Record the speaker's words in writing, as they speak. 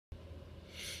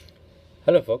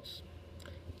Hello folks,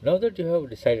 now that you have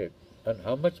decided on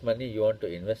how much money you want to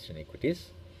invest in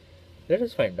equities, let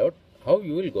us find out how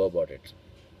you will go about it.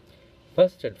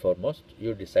 First and foremost,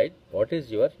 you decide what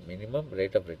is your minimum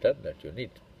rate of return that you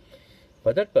need.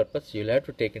 For that purpose, you will have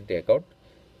to take into account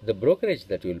the brokerage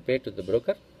that you will pay to the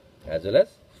broker as well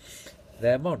as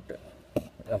the amount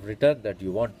of return that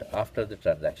you want after the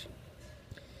transaction.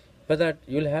 For that,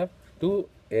 you will have two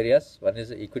areas. One is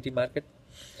the equity market,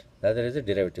 the other is a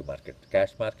derivative market,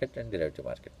 cash market and derivative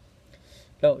market.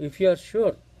 Now, if you are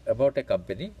sure about a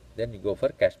company, then you go for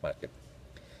cash market.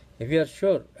 If you are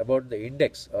sure about the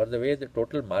index or the way the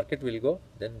total market will go,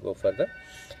 then go for the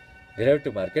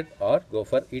derivative market or go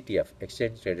for ETF,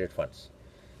 exchange traded funds.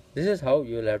 This is how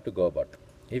you will have to go about.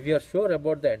 If you are sure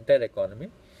about the entire economy,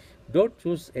 don't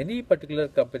choose any particular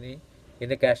company in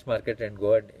the cash market and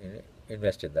go and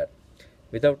invest in that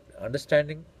without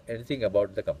understanding anything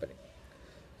about the company.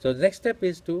 So the next step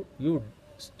is to you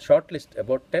shortlist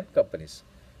about 10 companies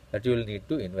that you will need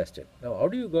to invest in. Now, how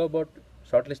do you go about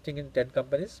shortlisting in 10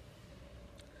 companies?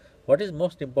 What is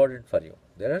most important for you?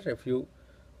 There are a few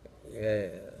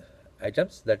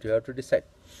items that you have to decide.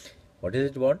 What is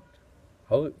it you want?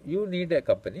 How you need a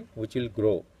company which will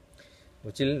grow,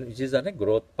 which is on a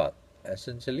growth path.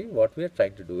 Essentially, what we are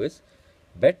trying to do is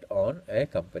bet on a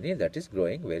company that is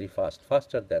growing very fast,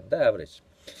 faster than the average.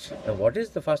 Now, what is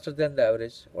the faster than the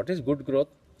average? What is good growth?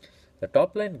 The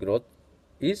top line growth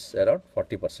is around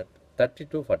 40%, 30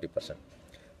 to 40%.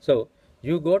 So,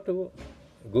 you go to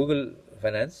Google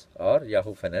Finance or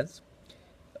Yahoo Finance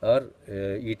or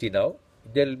ET Now,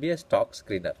 there will be a stock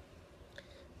screener.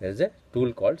 There is a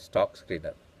tool called stock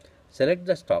screener. Select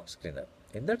the stock screener.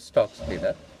 In that stock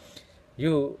screener,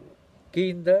 you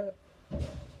key in the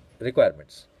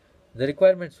requirements. The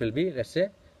requirements will be, let's say,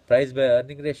 price by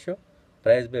earning ratio,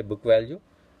 price by book value,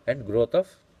 and growth of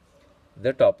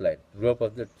the top line, growth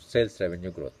of the sales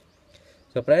revenue growth.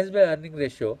 So price by earning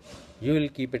ratio, you will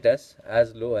keep it as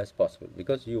low as possible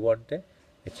because you want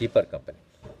a cheaper company.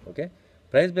 Okay.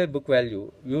 Price by book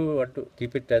value, you want to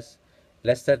keep it as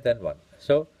lesser than 1.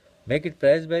 So make it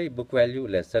price by book value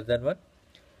lesser than 1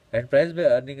 and price by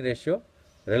earning ratio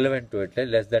relevant to it, like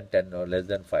less than 10 or less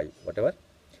than 5, whatever.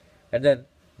 And then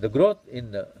the growth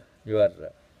in your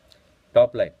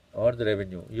top line or the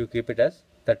revenue, you keep it as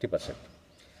 30%.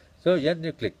 So when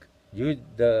you click,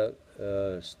 the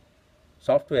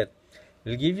software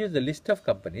will give you the list of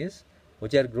companies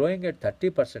which are growing at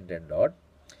 30% and odd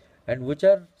and which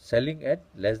are selling at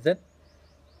less than,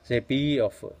 say, PE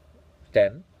of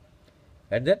 10,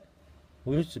 and then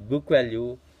whose book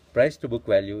value, price to book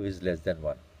value is less than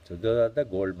 1. So those are the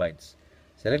gold mines.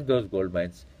 Select those gold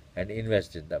mines and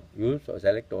invest in them. You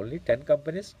select only 10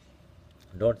 companies,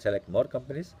 don't select more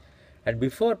companies. And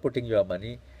before putting your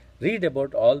money, read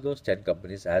about all those 10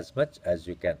 companies as much as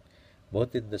you can,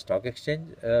 both in the stock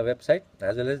exchange website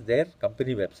as well as their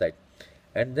company website.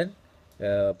 And then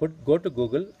go to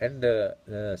Google and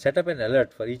set up an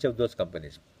alert for each of those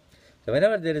companies. So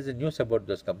whenever there is a news about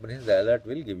those companies, the alert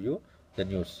will give you the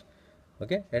news.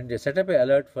 Okay, and set up an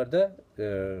alert for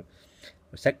the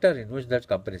sector in which that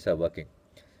companies are working.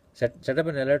 Set up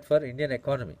an alert for Indian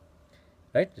economy,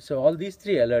 right? So all these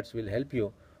three alerts will help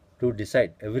you to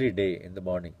decide every day in the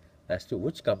morning as to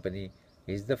which company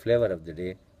is the flavor of the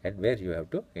day and where you have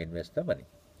to invest the money.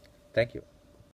 Thank you.